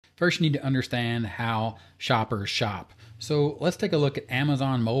First, you need to understand how shoppers shop. So let's take a look at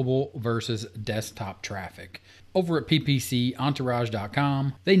Amazon mobile versus desktop traffic. Over at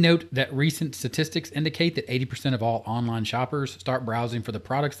ppcentourage.com, they note that recent statistics indicate that 80% of all online shoppers start browsing for the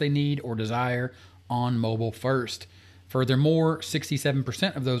products they need or desire on mobile first. Furthermore,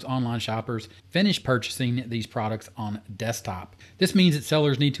 67% of those online shoppers finish purchasing these products on desktop. This means that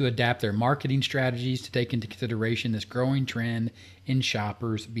sellers need to adapt their marketing strategies to take into consideration this growing trend in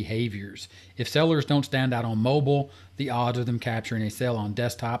shoppers' behaviors. If sellers don't stand out on mobile, the odds of them capturing a sale on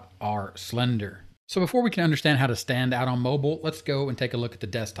desktop are slender. So before we can understand how to stand out on mobile, let's go and take a look at the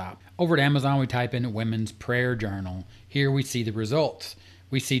desktop. Over at Amazon, we type in Women's Prayer Journal. Here we see the results.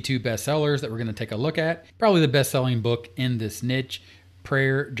 We see two bestsellers that we're going to take a look at. Probably the best-selling book in this niche,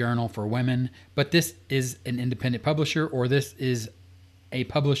 Prayer Journal for Women. But this is an independent publisher, or this is a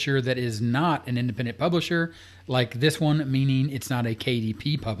publisher that is not an independent publisher, like this one, meaning it's not a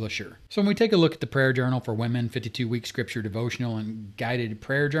KDP publisher. So when we take a look at the Prayer Journal for Women, 52-week scripture devotional and guided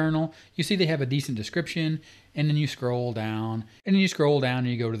prayer journal, you see they have a decent description, and then you scroll down, and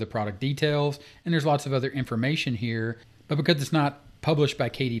you go to the product details, and there's lots of other information here. But because it's not published by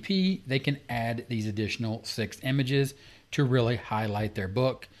KDP, they can add these additional 6 images to really highlight their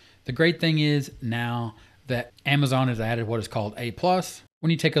book. The great thing is now that Amazon has added what is called A+. When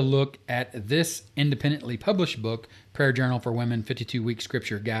you take a look at this independently published book, Prayer Journal for Women, 52-week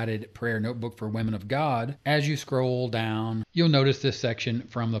scripture guided prayer notebook for women of God, as you scroll down, you'll notice this section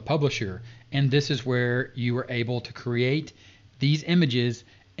from the publisher. And this is where you are able to create these images,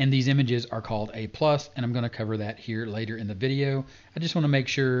 and these images are called A+, and I'm going to cover that here later in the video. I just want to make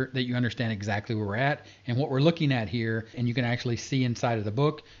sure that you understand exactly where we're at and what we're looking at here, and you can actually see inside of the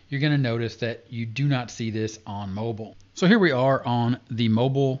book. You're going to notice that you do not see this on mobile. So here we are on the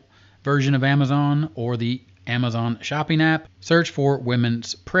mobile version of Amazon, or the Amazon shopping app. Search for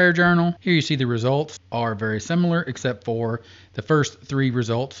Women's Prayer Journal. Here you see the results are very similar, except for the first 3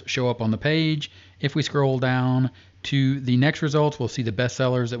 results show up on the page. If we scroll down to the next results, we'll see the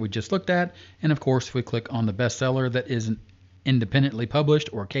bestsellers that we just looked at. And of course, if we click on the bestseller that is an independently published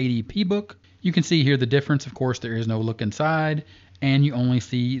or KDP book, you can see here the difference. Of course, there is no look inside, and you only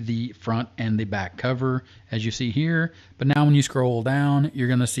see the front and the back cover as you see here. But now when you scroll down, you're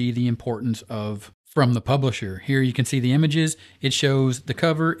going to see the importance of from the publisher. Here you can see the images. It shows the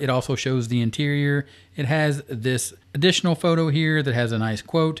cover. It also shows the interior. It has this additional photo here that has a nice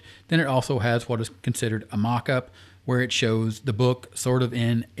quote. Then it also has what is considered a mock-up, where it shows the book sort of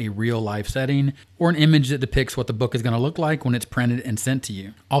in a real life setting, or an image that depicts what the book is going to look like when it's printed and sent to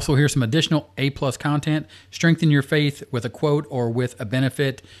you. Also, here's some additional A+ content. Strengthen your faith with a quote or with a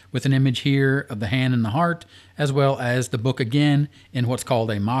benefit, with an image here of the hand and the heart, as well as the book again in what's called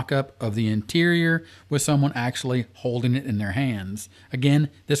a mock-up of the interior with someone actually holding it in their hands. Again,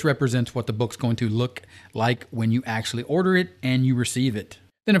 this represents what the book's going to look like when you actually order it and you receive it.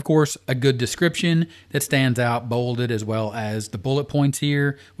 Then, of course, a good description that stands out, bolded, as well as the bullet points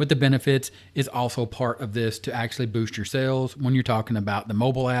here with the benefits is also part of this to actually boost your sales when you're talking about the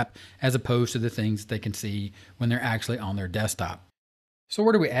mobile app, as opposed to the things that they can see when they're actually on their desktop. So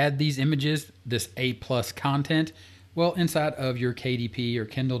where do we add these images, this A+ content? Well, inside of your KDP or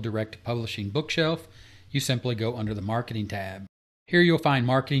Kindle Direct Publishing bookshelf, you simply go under the Marketing tab. Here you'll find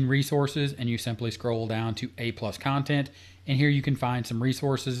marketing resources, and you simply scroll down to A+ content. And here you can find some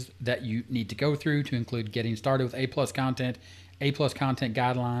resources that you need to go through to include getting started with A+ content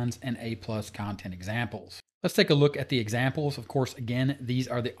guidelines, and A+ content examples. Let's take a look at the examples. Of course, again, these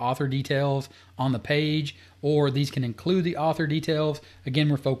are the author details on the page, or these can include the author details. Again,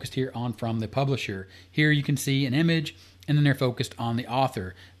 we're focused here on from the publisher. Here you can see an image, and then they're focused on the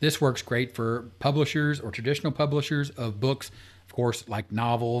author. This works great for publishers or traditional publishers of books, of course, like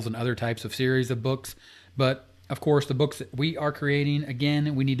novels and other types of series of books. But of course, the books that we are creating,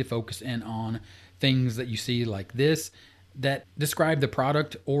 again, we need to focus in on things that you see like this that describe the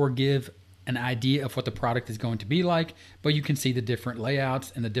product or give an idea of what the product is going to be like, but you can see the different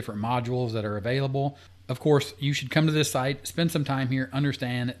layouts and the different modules that are available. Of course, you should come to this site, spend some time here,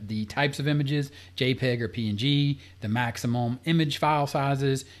 understand the types of images, JPEG or PNG, the maximum image file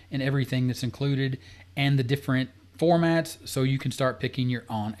sizes, and everything that's included, and the different formats, so you can start picking your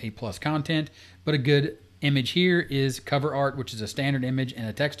own A+ content. But a good image here is cover art, which is a standard image and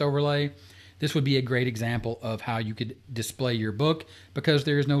a text overlay. This would be a great example of how you could display your book, because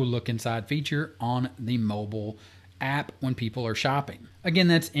there is no look inside feature on the mobile app when people are shopping. Again,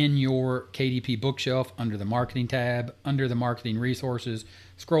 that's in your KDP bookshelf under the marketing tab, under the marketing resources.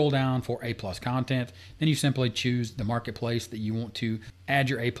 Scroll down for A+ content. Then you simply choose the marketplace that you want to add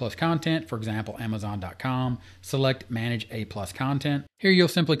your A+ content, for example, Amazon.com. Select Manage A+ content. Here you'll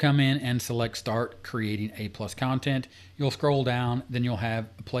simply come in and select Start Creating A+ content. You'll scroll down, then you'll have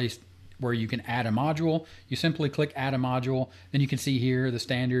a place where you can add a module. You simply click add a module. Then you can see here the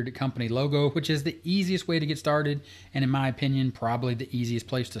standard company logo, which is the easiest way to get started. And in my opinion, probably the easiest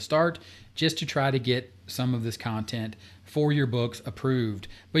place to start just to try to get some of this content for your books approved.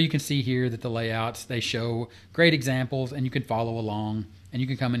 But you can see here that the layouts, they show great examples and you can follow along. And you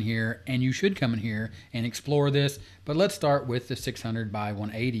can come in here, and you should come in here and explore this. But let's start with the 600 by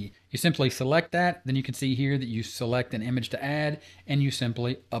 180. You simply select that. Then you can see here that you select an image to add, and you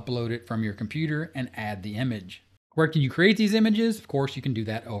simply upload it from your computer and add the image. Where can you create these images? Of course, you can do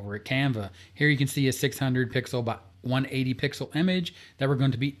that over at Canva. Here you can see a 600 pixel by 180 pixel image that we're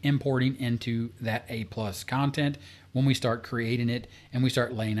going to be importing into that A+ content when we start creating it and we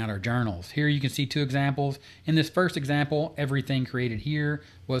start laying out our journals. Here you can see two examples. In this first example, everything created here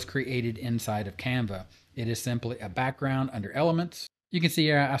was created inside of Canva. It is simply a background under elements. You can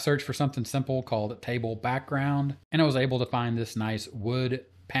see I searched for something simple called table background, and I was able to find this nice wood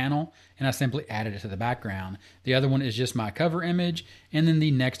panel, and I simply added it to the background. The other one is just my cover image, and then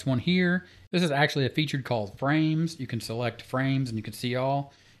the next one here, this is actually a feature called frames. You can select frames and you can see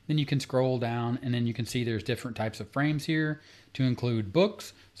all. Then you can scroll down and then you can see there's different types of frames here to include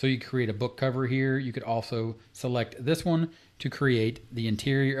books. So you create a book cover here. You could also select this one to create the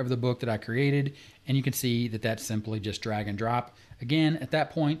interior of the book that I created. And you can see that that's simply just drag and drop. Again, at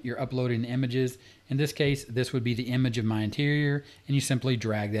that point, you're uploading the images. In this case, this would be the image of my interior, and you simply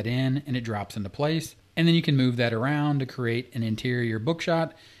drag that in and it drops into place. And then you can move that around to create an interior book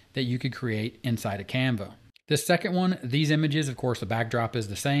shot that you could create inside of Canva. The second one, these images, of course, the backdrop is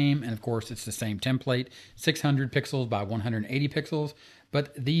the same, and of course, it's the same template, 600 pixels by 180 pixels.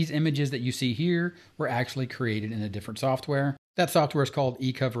 But these images that you see here were actually created in a different software. That software is called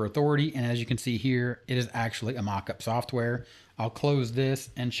eCover Authority, and as you can see here, it is actually a mock-up software. I'll close this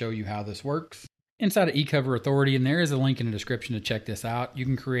and show you how this works. Inside of eCover Authority, and there is a link in the description to check this out, you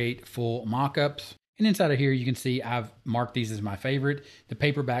can create full mock-ups. And inside of here, you can see I've marked these as my favorite, the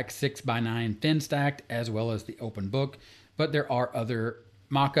paperback 6x9 thin stacked, as well as the open book. But there are other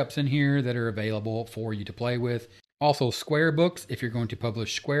mock-ups in here that are available for you to play with. Also square books, if you're going to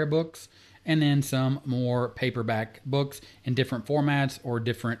publish square books, and then some more paperback books in different formats or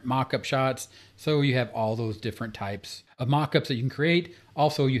different mock-up shots. So you have all those different types of mock-ups that you can create.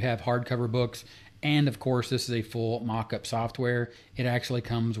 Also, you have hardcover books. And of course, this is a full mock-up software. It actually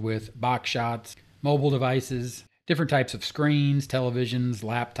comes with box shots, mobile devices, different types of screens, televisions,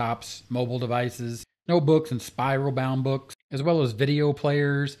 laptops, mobile devices, notebooks and spiral bound books, as well as video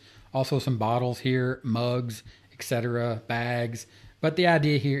players, also some bottles here, mugs, etc., bags. But the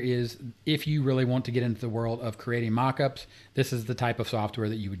idea here is if you really want to get into the world of creating mockups, this is the type of software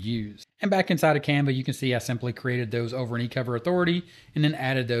that you would use. And back inside of Canva, you can see I simply created those over in eCover Authority and then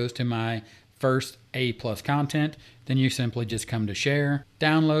added those to my first A+ content. Then you simply just come to share,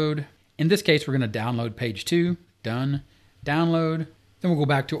 download. In this case, we're going to download page 2. Done. Download. Then we'll go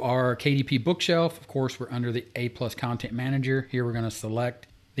back to our KDP bookshelf. Of course, we're under the A+ Content Manager. Here we're going to select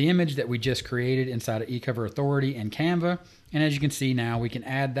the image that we just created inside of eCover Authority and Canva. And as you can see now, we can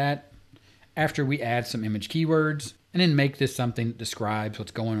add that after we add some image keywords and then make this something that describes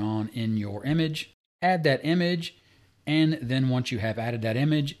what's going on in your image. Add that image. And then once you have added that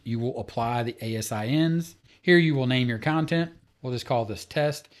image, you will apply the ASINs. Here you will name your content. We'll just call this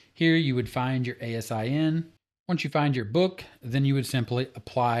test. Here you would find your ASIN. Once you find your book, then you would simply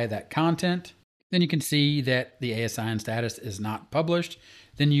apply that content. Then you can see that the ASIN status is not published.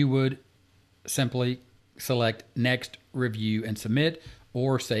 Then you would simply select next, review, and submit,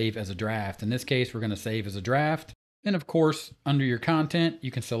 or save as a draft. In this case, we're going to save as a draft. Then of course, under your content,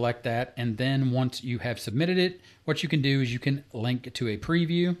 you can select that. And then once you have submitted it, what you can do is you can link to a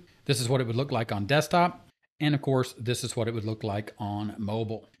preview. This is what it would look like on desktop. And of course, this is what it would look like on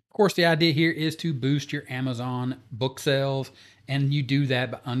mobile. Of course, the idea here is to boost your Amazon book sales. And you do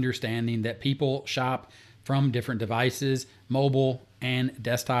that by understanding that people shop from different devices, mobile and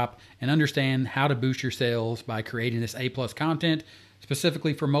desktop, and understand how to boost your sales by creating this A+ content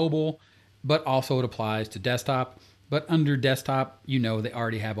specifically for mobile, but also it applies to desktop. But under desktop, you know they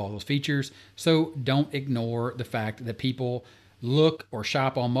already have all those features. So don't ignore the fact that people look or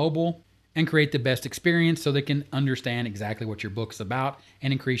shop on mobile and create the best experience so they can understand exactly what your book's about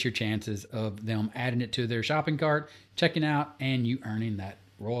and increase your chances of them adding it to their shopping cart, checking out, and you earning that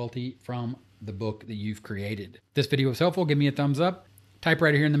royalty from the book that you've created. If this video was helpful, give me a thumbs up.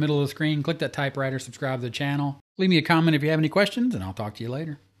 Typewriter here in the middle of the screen. Click that typewriter, subscribe to the channel. Leave me a comment if you have any questions, and I'll talk to you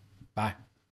later. Bye.